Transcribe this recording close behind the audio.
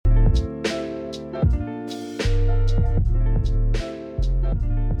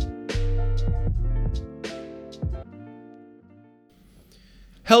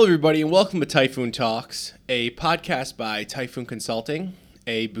Hello, everybody, and welcome to Typhoon Talks, a podcast by Typhoon Consulting,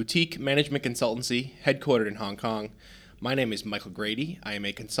 a boutique management consultancy headquartered in Hong Kong. My name is Michael Grady. I am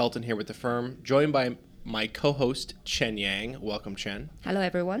a consultant here with the firm, joined by my co-host, Chen Yang. Welcome, Chen. Hello,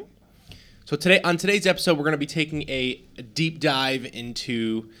 everyone. So on today's episode, we're going to be taking a deep dive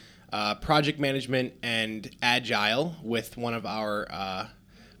into project management and Agile with one of our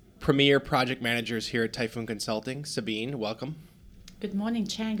premier project managers here at Typhoon Consulting. Sabine, welcome. Good morning,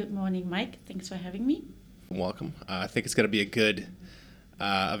 Chan. Good morning, Mike. Thanks for having me. Welcome. I think it's going to be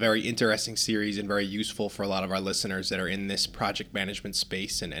a very interesting series and very useful for a lot of our listeners that are in this project management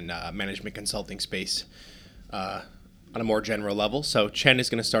space and management consulting space on a more general level. So Chen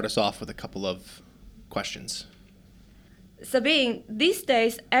is going to start us off with a couple of questions. Sabine, these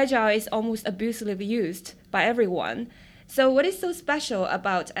days, Agile is almost abusively used by everyone. So what is so special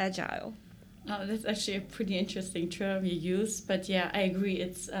about Agile? That's actually a pretty interesting term you use, but yeah, I agree.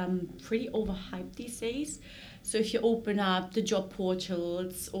 It's pretty overhyped these days. So if you open up the job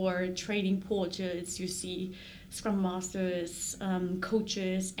portals or training portals, you see Scrum Masters,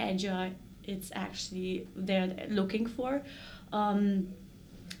 coaches, Agile. It's actually they're looking for. And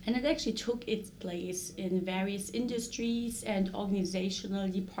it actually took its place in various industries and organizational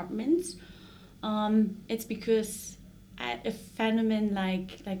departments. It's because a phenomenon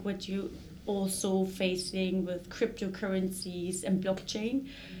like what you also facing with cryptocurrencies and blockchain,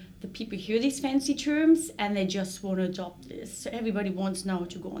 the people hear these fancy terms and they just want to adopt this. So everybody wants now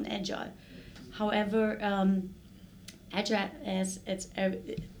to go on Agile. However, Agile has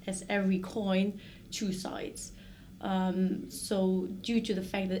every coin two sides. So due to the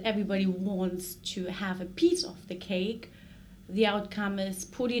fact that everybody wants to have a piece of the cake, the outcome is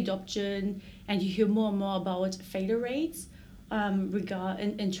poor adoption, and you hear more and more about failure rates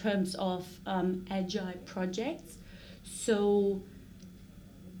in terms of Agile projects. So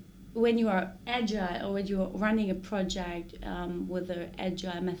when you are Agile or when you're running a project with an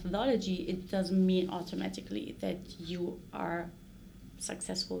Agile methodology, it doesn't mean automatically that you are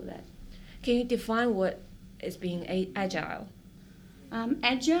successful with that. Can you define what is being Agile?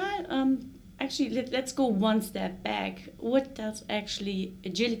 Agile, actually, let's go one step back. What does actually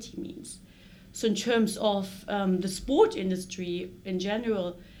agility means? So in terms of the sport industry in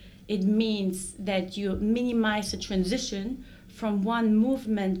general, it means that you minimize the transition from one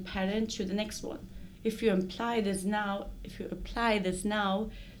movement pattern to the next one. If you apply this now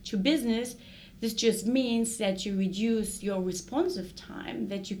to business, this just means that you reduce your responsive time,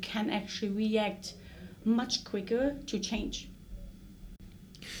 that you can actually react much quicker to change.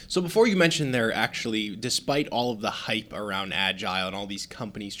 So before you mentioned there actually, despite all of the hype around Agile and all these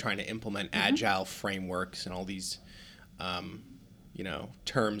companies trying to implement Agile frameworks and all these,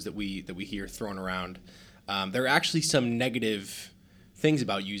 terms that we hear thrown around, there are actually some negative things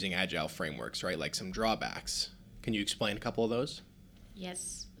about using Agile frameworks, right? Like some drawbacks. Can you explain a couple of those?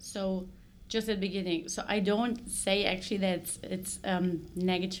 Yes. So just at the beginning, so I don't say actually that it's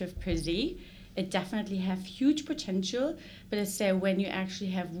negative per se. It definitely have huge potential, but I say when you actually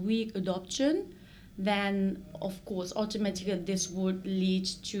have weak adoption, then of course automatically this would lead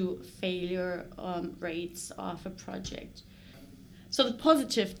to failure rates of a project. So the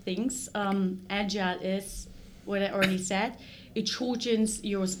positive things, Agile is what I already said. It shortens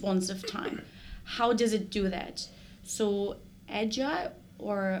your responsive time. How does it do that? So Agile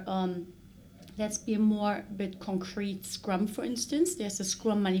or let's be a bit concrete. Scrum, for instance, there's a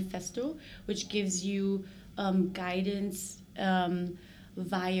Scrum manifesto, which gives you guidance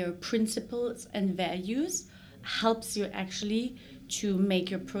via principles and values, helps you actually to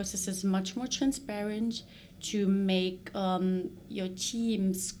make your processes much more transparent, to make your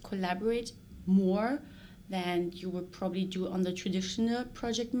teams collaborate more than you would probably do on the traditional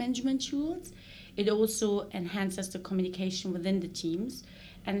project management tools. It also enhances the communication within the teams,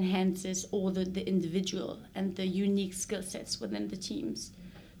 enhances all the individual and the unique skill sets within the teams.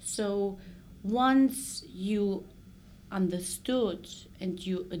 So once you understood and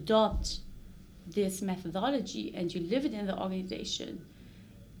you adopt this methodology and you live it in the organization,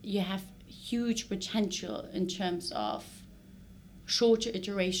 you have huge potential in terms of shorter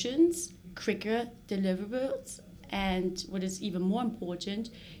iterations, quicker deliverables, and what is even more important,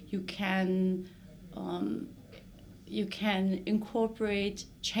 you can incorporate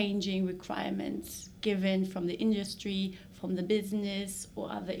changing requirements given from the industry, from the business,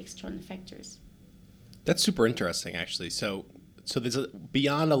 or other external factors. That's super interesting, actually. So there's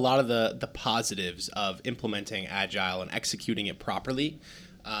beyond a lot of the positives of implementing Agile and executing it properly.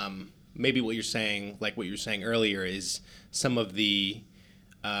 Maybe what you're saying, like what you were saying earlier, is some of the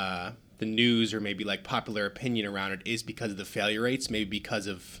the news or maybe like popular opinion around it is because of the failure rates, maybe because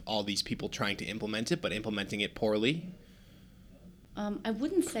of all these people trying to implement it, but implementing it poorly? I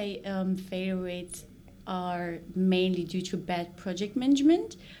wouldn't say failure rates are mainly due to bad project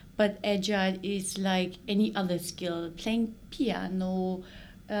management, but Agile is like any other skill. Playing piano,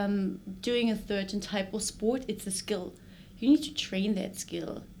 doing a certain type of sport, it's a skill. You need to train that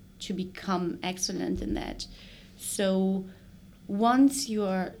skill to become excellent in that. So once you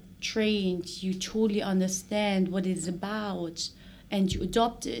are trained, you totally understand what it's about and you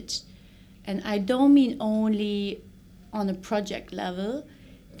adopt it. And I don't mean only on a project level,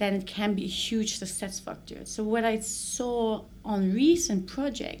 then it can be a huge success factor. So what I saw on recent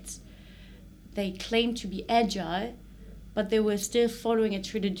projects, they claimed to be agile, but they were still following a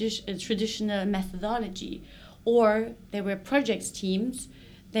traditional methodology. Or there were projects teams,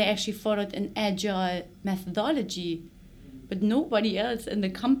 they actually followed an agile methodology, but nobody else in the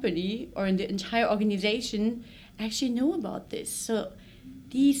company or in the entire organization actually know about this. So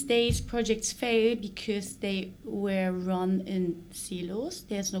these days projects fail because they were run in silos.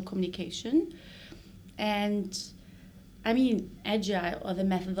 There's no communication. And I mean, Agile or the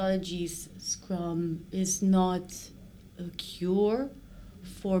methodologies, Scrum is not a cure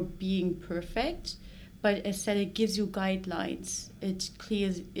for being perfect, but as I said, it gives you guidelines.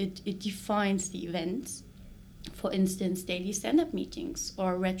 It defines the events. For instance, daily stand-up meetings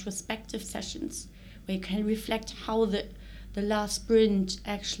or retrospective sessions where you can reflect how the last sprint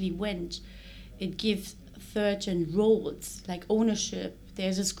actually went. It gives certain roles like ownership.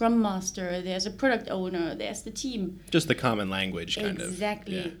 There's a scrum master, there's a product owner, there's the team. Just the common language, kind of.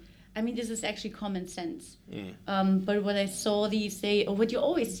 Exactly. Yeah. I mean, this is actually common sense. But what I saw these days, or what you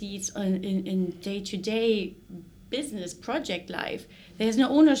always see is in day-to-day business project life, there's no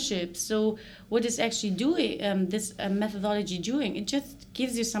ownership. So what is actually doing this methodology doing? It just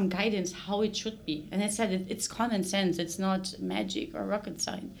gives you some guidance how it should be. And I said it's common sense. It's not magic or rocket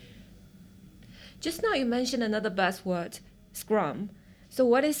science. Just now you mentioned another buzzword, Scrum. So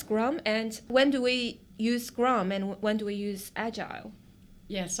what is Scrum, and when do we use Scrum, and when do we use Agile?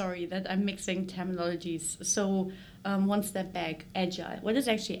 Yeah, sorry that I'm mixing terminologies. So one step back, Agile. What is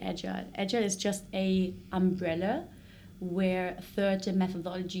actually Agile? Agile is just a umbrella where certain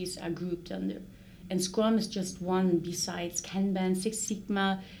methodologies are grouped under. And Scrum is just one besides Kanban, Six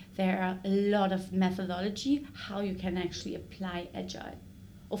Sigma. There are a lot of methodology how you can actually apply Agile.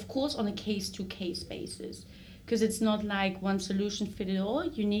 Of course, on a case-to-case basis, because it's not like one solution fit it all.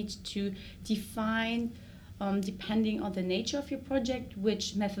 You need to define, depending on the nature of your project,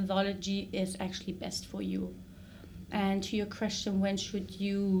 which methodology is actually best for you. And to your question, when should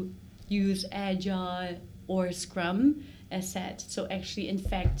you use Agile or Scrum? As said, so actually, in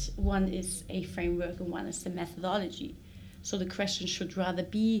fact, one is a framework and one is the methodology. So the question should rather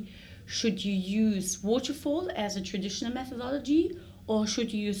be, should you use Waterfall as a traditional methodology, or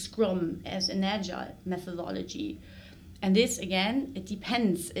should you use Scrum as an Agile methodology? And this, again, it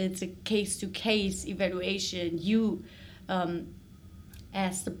depends. It's a case-to-case evaluation. You,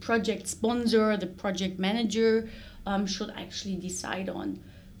 as the project sponsor, the project manager, should actually decide on.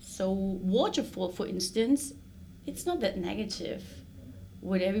 So Waterfall, for instance, it's not that negative.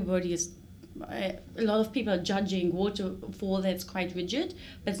 What everybody is, a lot of people are judging Waterfall that's quite rigid,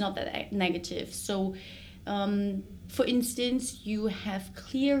 but it's not that negative. So, for instance, you have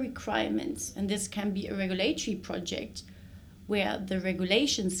clear requirements, and this can be a regulatory project where the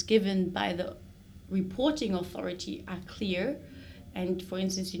regulations given by the reporting authority are clear. And for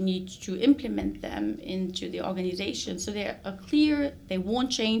instance, you need to implement them into the organization. So they are clear, they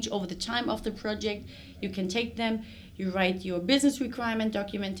won't change over the time of the project. You can take them, you write your business requirement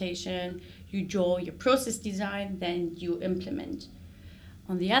documentation, you draw your process design, then you implement.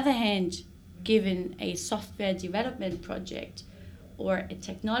 On the other hand, given a software development project or a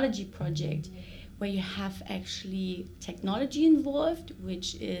technology project where you have actually technology involved,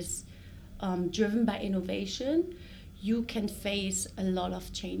 which is driven by innovation, you can face a lot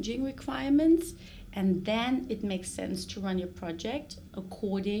of changing requirements, and then it makes sense to run your project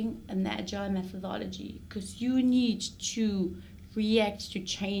according an agile methodology, because you need to react to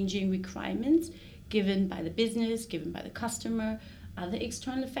changing requirements given by the business, given by the customer, other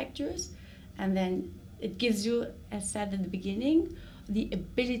external factors, and then it gives you, as said at the beginning, the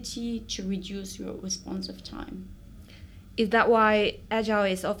ability to reduce your responsive time. Is that why Agile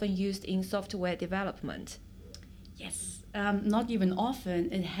is often used in software development? Yes, not even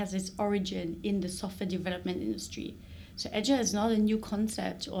often. It has its origin in the software development industry. So Agile is not a new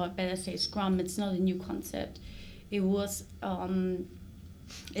concept, or better say Scrum, it's not a new concept. It was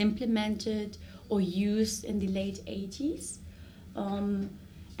implemented or used in the late 80s.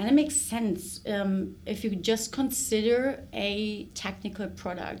 And And it makes sense if you just consider a technical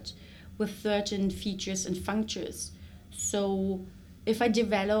product with certain features and functions. So if I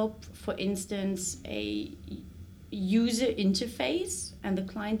develop, for instance, a user interface and the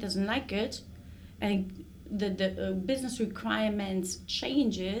client doesn't like it, and the business requirements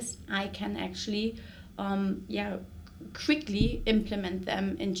changes, I can actually quickly implement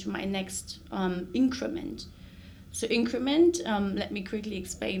them into my next increment. So increment, let me quickly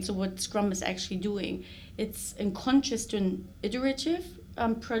explain. So what Scrum is actually doing, it's in contrast to an iterative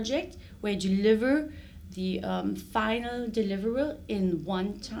project where you deliver the final deliverable in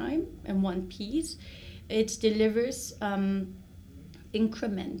one time, in one piece. It delivers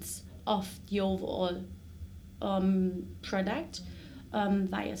increments of the overall product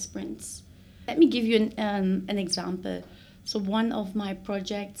via sprints. Let me give you an example. So one of my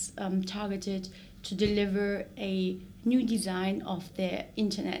projects targeted to deliver a new design of their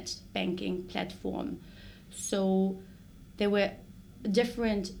internet banking platform. So there were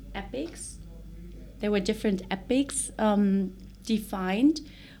different epics. Defined,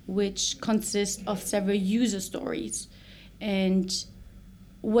 which consist of several user stories. And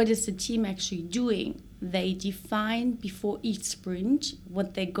what is the team actually doing? They define before each sprint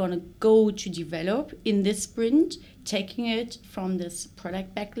what they're gonna go to develop in this sprint, taking it from this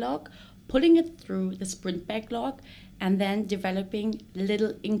product backlog, pulling it through the sprint backlog, and then developing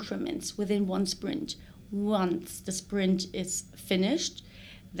little increments within one sprint. Once the sprint is finished,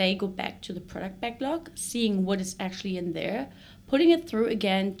 they go back to the product backlog, seeing what is actually in there, putting it through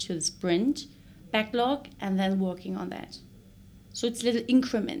again to the sprint backlog, and then working on that. So it's little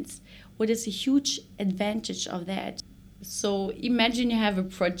increments. What is a huge advantage of that? So imagine you have a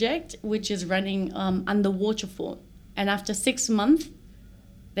project which is running under waterfall, and after 6 months,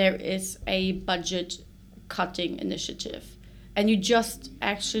 there is a budget cutting initiative, and you just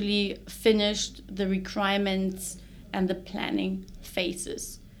actually finished the requirements and the planning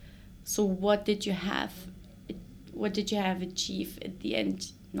phases. So what did you have? What did you have achieved at the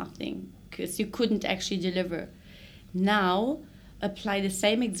end? Nothing, because you couldn't actually deliver. Now, apply the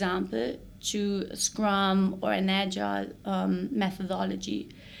same example to Scrum or an Agile methodology.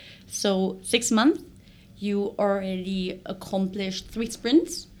 So 6 months, you already accomplished 3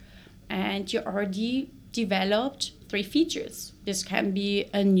 sprints, and you already developed 3 features. This can be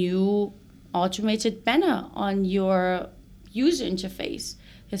a new automated banner on your user interface.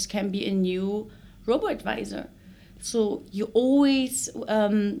 This can be a new robo-advisor. So you always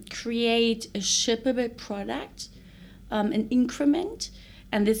create a shippable product, an increment,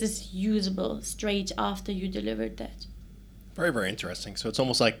 and this is usable straight after you delivered that. Very, very interesting. So it's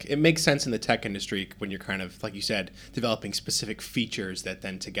almost like it makes sense in the tech industry when you're kind of, like you said, developing specific features that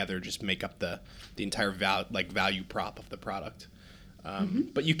then together just make up the entire value prop of the product.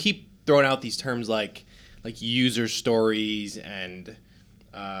 But you keep throwing out these terms like user stories, and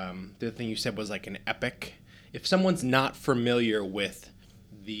the other thing you said was like an epic. If someone's not familiar with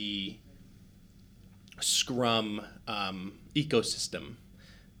the Scrum ecosystem,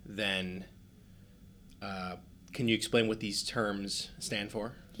 then can you explain what these terms stand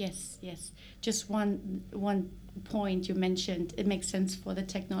for? Yes. Just one point you mentioned, it makes sense for the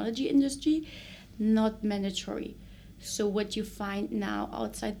technology industry, not mandatory. So what you find now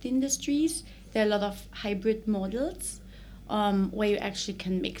outside the industries, there are a lot of hybrid models where you actually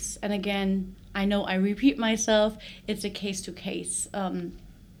can mix. And again, I know I repeat myself, it's a case-to-case.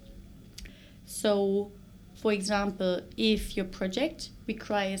 So, for example, if your project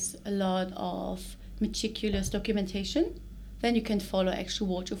requires a lot of meticulous documentation, then you can follow actual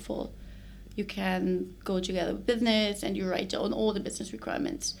waterfall. You can go together with business and you write down all the business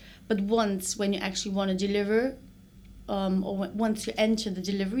requirements. But when you actually want to deliver, once you enter the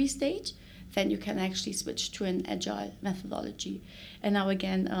delivery stage, then you can actually switch to an agile methodology. And now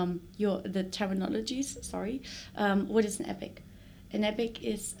again, the terminologies, sorry. What is an epic? An epic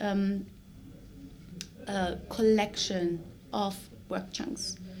is a collection of work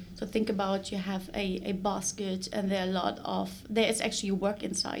chunks. So think about you have a basket and there is actually work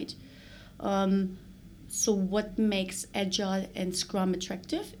inside. So what makes Agile and Scrum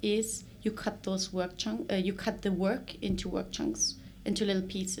attractive is you cut the work into work chunks, into little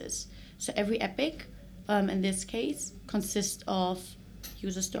pieces. So every epic, in this case, consists of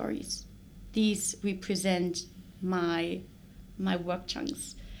user stories. These represent my work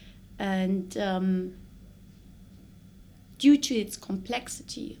chunks. And due to its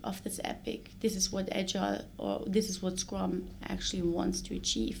complexity of this epic, this is what Agile, or this is what Scrum actually wants to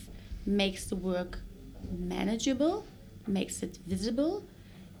achieve. Makes the work manageable, makes it visible,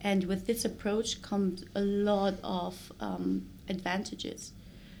 and with this approach comes a lot of advantages.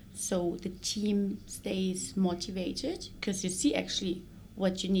 So the team stays motivated because you see actually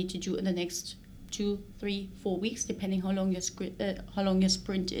what you need to do in the next 2, 3, 4 weeks, depending how long your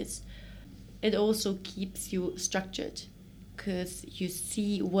sprint is. It also keeps you structured because you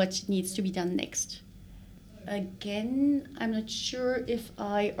see what needs to be done next. Again, I'm not sure if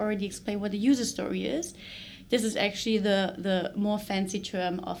I already explained what a user story is. This is actually the more fancy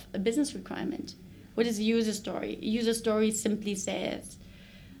term of a business requirement. What is a user story? A user story simply says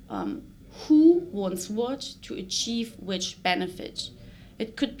who wants what to achieve which benefit.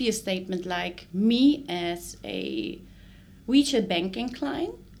 It could be a statement like, me as a retail banking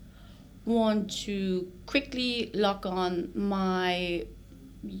client want to quickly log on my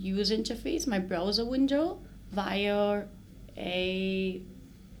user interface, my browser window, via a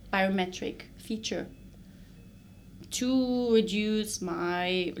biometric feature to reduce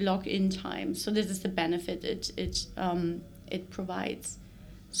my login time. So this is the benefit it provides.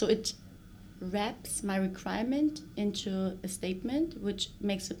 So it wraps my requirement into a statement, which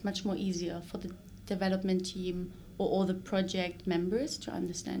makes it much more easier for the development team or all the project members to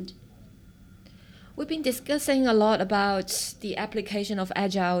understand. We've been discussing a lot about the application of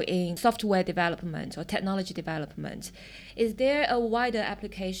Agile in software development or technology development. Is there a wider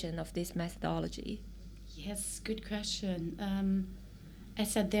application of this methodology? Yes, good question. As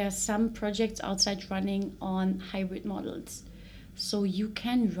I said, there are some projects outside running on hybrid models. So you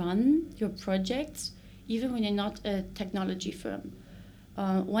can run your projects even when you're not a technology firm.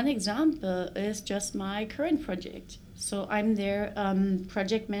 One example is just my current project. So I'm there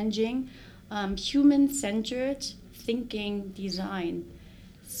project managing human-centered thinking design.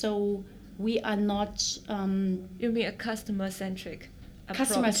 So we are not... You mean a customer-centric approach?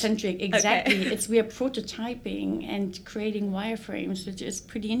 Customer-centric, exactly. Okay. We are prototyping and creating wireframes, which is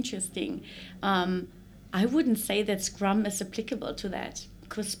pretty interesting. I wouldn't say that Scrum is applicable to that,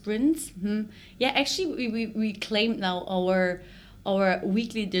 because sprints, yeah, actually we claim now our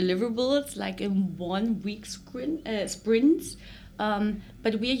weekly deliverables like in 1 week sprints,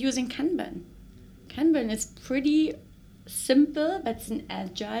 but we are using Kanban. Kanban is pretty simple, but it's an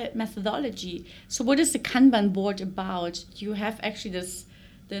agile methodology. So what is the Kanban board about? You have actually this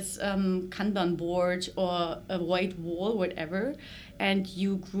Kanban board or a white wall, whatever, and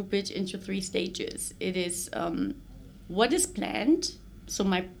you group it into 3 stages. It is what is planned, so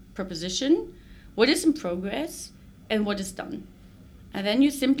my proposition, what is in progress, and what is done. And then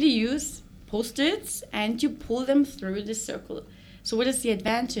you simply use Post-its and you pull them through the circle. So what is the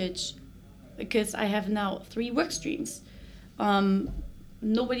advantage? Because I have now 3 work streams.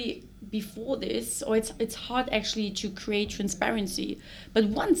 Nobody before this, or it's hard actually to create transparency. But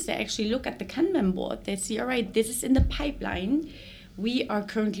once they actually look at the Kanban board, they see, all right, this is in the pipeline. We are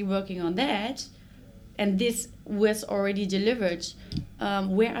currently working on that. And this was already delivered.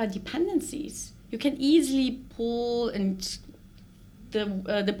 Where are dependencies? You can easily pull and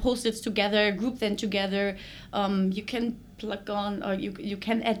the Post-its together, group them together. You can plug on, or you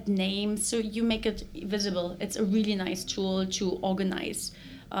can add names, so you make it visible. It's a really nice tool to organize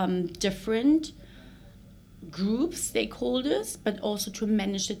different groups, stakeholders, but also to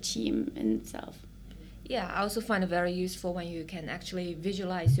manage the team in itself. Yeah, I also find it very useful when you can actually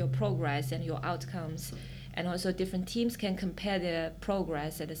visualize your progress and your outcomes, and also different teams can compare their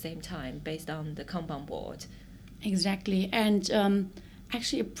progress at the same time based on the Kanban board. Exactly, and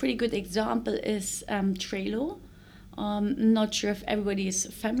actually a pretty good example is Trello. Not sure if everybody is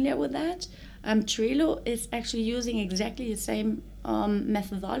familiar with that. Trello is actually using exactly the same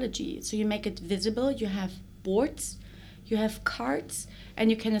methodology. So you make it visible, you have boards, you have cards, and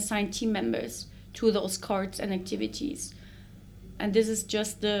you can assign team members to those cards and activities. And this is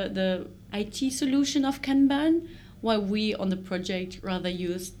just the IT solution of Kanban, while we on the project rather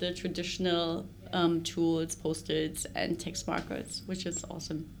use the traditional tools, Post-its, and text markers, which is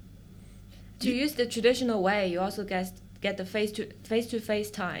awesome. To use the traditional way, you also get the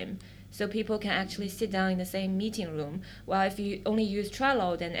face-to-face time, so people can actually sit down in the same meeting room. While if you only use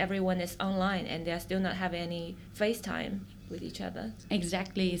Trello, then everyone is online and they're still not having any face time with each other.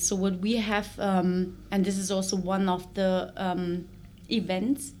 Exactly. So what we have, and this is also one of the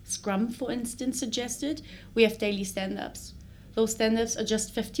events, Scrum, for instance, suggested, we have daily stand-ups. Those stand-ups are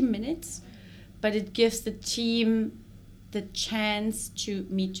just 15 minutes, but it gives the team the chance to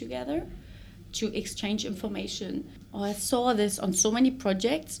meet together, to exchange information. I saw this on so many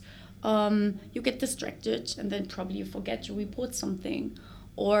projects. You get distracted and then probably you forget to report something.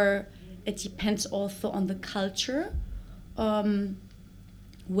 Or it depends also on the culture.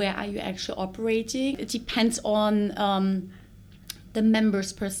 Where are you actually operating? It depends on the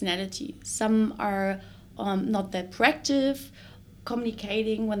member's personality. Some are not that proactive,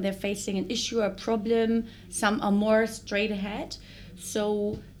 communicating when they're facing an issue or a problem. Some are more straight ahead.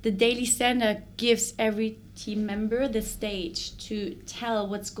 So the daily standard gives every team member the stage to tell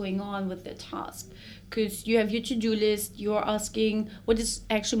what's going on with their task. Because you have your to-do list, you're asking what is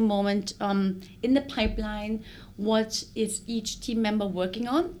actual moment in the pipeline, what is each team member working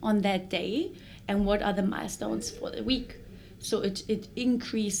on that day, and what are the milestones for the week. So it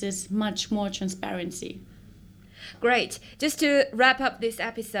increases much more transparency. Great. Just to wrap up this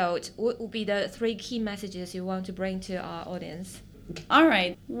episode, what would be the 3 key messages you want to bring to our audience? All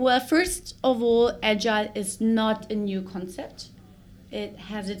right. Well, first of all, Agile is not a new concept. It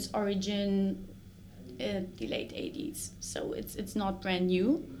has its origin in the late 80s, so it's not brand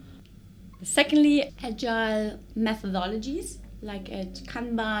new. Secondly, Agile methodologies like at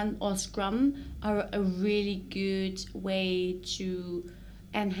Kanban or Scrum are a really good way to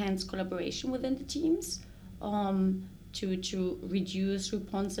enhance collaboration within the teams, to reduce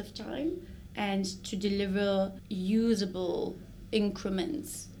responsive time, and to deliver usable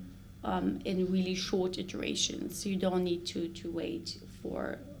increments in really short iterations. So you don't need to wait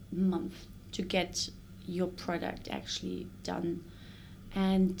for a month to get your product actually done.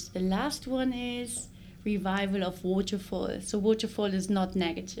 And the last one is revival of waterfall. So waterfall is not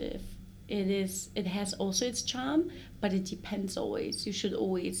negative. It has also its charm, but it depends always. You should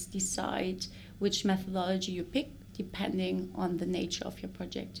always decide which methodology you pick depending on the nature of your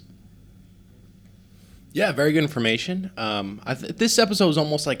project. Yeah, very good information. This episode was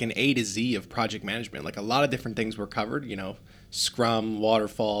almost like an A to Z of project management. Like a lot of different things were covered, Scrum,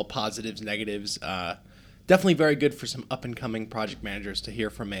 waterfall, positives, negatives. Definitely very good for some up-and-coming project managers to hear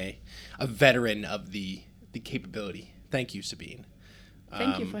from a veteran of the capability. Thank you, Sabine.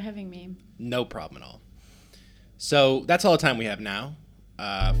 Thank you for having me. No problem at all. So that's all the time we have now.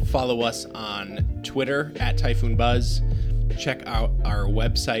 Follow us on Twitter at Typhoon Buzz. Check out our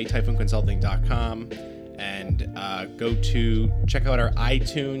website, typhoonconsulting.com. And check out our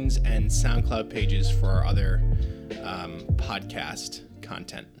iTunes and SoundCloud pages for our other podcast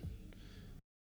content.